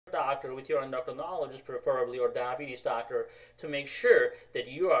doctor, with your endocrinologist preferably, or diabetes doctor, to make sure that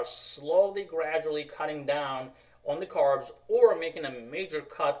you are slowly, gradually cutting down on the carbs or making a major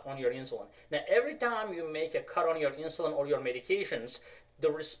cut on your insulin. Now, every time you make a cut on your insulin or your medications,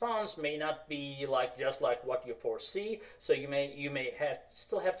 the response may not be just like what you foresee, so you may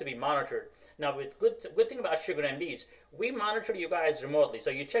still have to be monitored. Now, with good thing about Sugar MDs, we monitor you guys remotely. So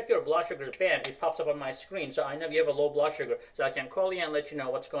you check your blood sugar, bam, it pops up on my screen, so I know you have a low blood sugar, so I can call you and let you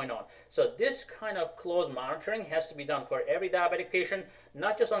know what's going on. So this kind of close monitoring has to be done for every diabetic patient,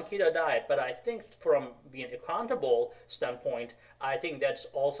 not just on keto diet, but I think from being accountable standpoint, I think that's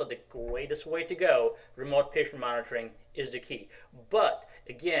also the greatest way to go. Remote patient monitoring is the key. But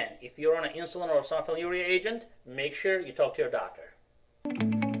again, if you're on an insulin or sulfonylurea agent, make sure you talk to your doctor.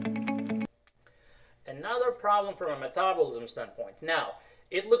 Another problem from a metabolism standpoint. Now,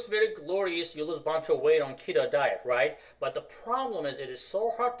 it looks very glorious, you lose a bunch of weight on keto diet, right? But the problem is it is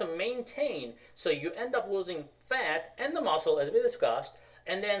so hard to maintain, so you end up losing fat and the muscle, as we discussed,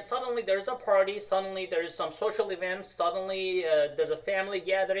 and then suddenly there's a party, suddenly there's some social events, suddenly there's a family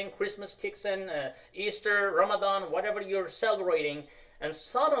gathering, Christmas kicks in, Easter, Ramadan, whatever you're celebrating, and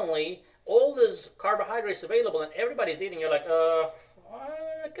suddenly all this carbohydrates available and everybody's eating, you're like,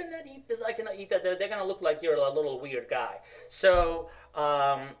 I cannot eat this, I cannot eat that. They're going to look like you're a little weird guy. So,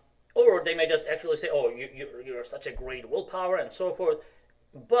 or they may just actually say, oh, you're such a great willpower and so forth.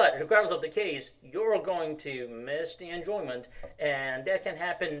 But regardless of the case, you're going to miss the enjoyment, and that can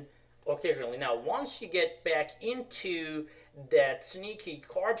happen occasionally. Now, once you get back into that sneaky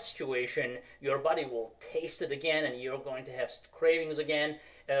carb situation, your body will taste it again, and you're going to have cravings again.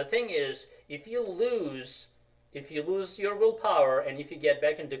 And the thing is, if you lose your willpower and if you get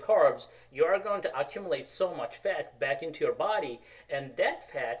back into carbs, you are going to accumulate so much fat back into your body, and that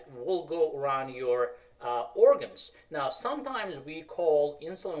fat will go around your organs. Now, sometimes we call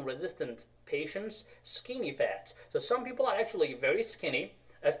insulin-resistant patients skinny fats. So some people are actually very skinny,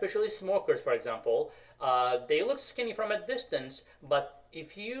 especially smokers, for example. They look skinny from a distance, but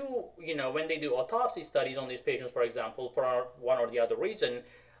if when they do autopsy studies on these patients, for example, for one or the other reason,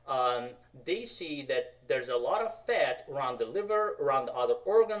 they see that there's a lot of fat around the liver, around the other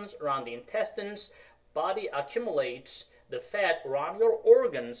organs, around the intestines. Body accumulates the fat around your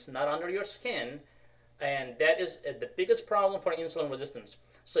organs, not under your skin, and that is the biggest problem for insulin resistance.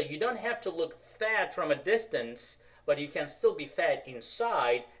 So you don't have to look fat from a distance, but you can still be fat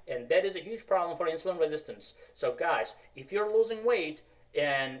inside, and that is a huge problem for insulin resistance. So guys, if you're losing weight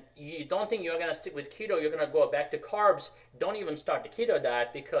and you don't think you're going to stick with keto, you're going to go back to carbs, don't even start the keto diet,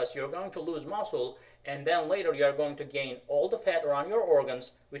 because you're going to lose muscle, and then later you're going to gain all the fat around your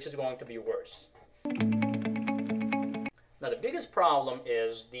organs, which is going to be worse. Now, the biggest problem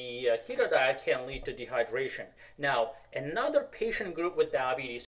is the keto diet can lead to dehydration. Now, another patient group with diabetes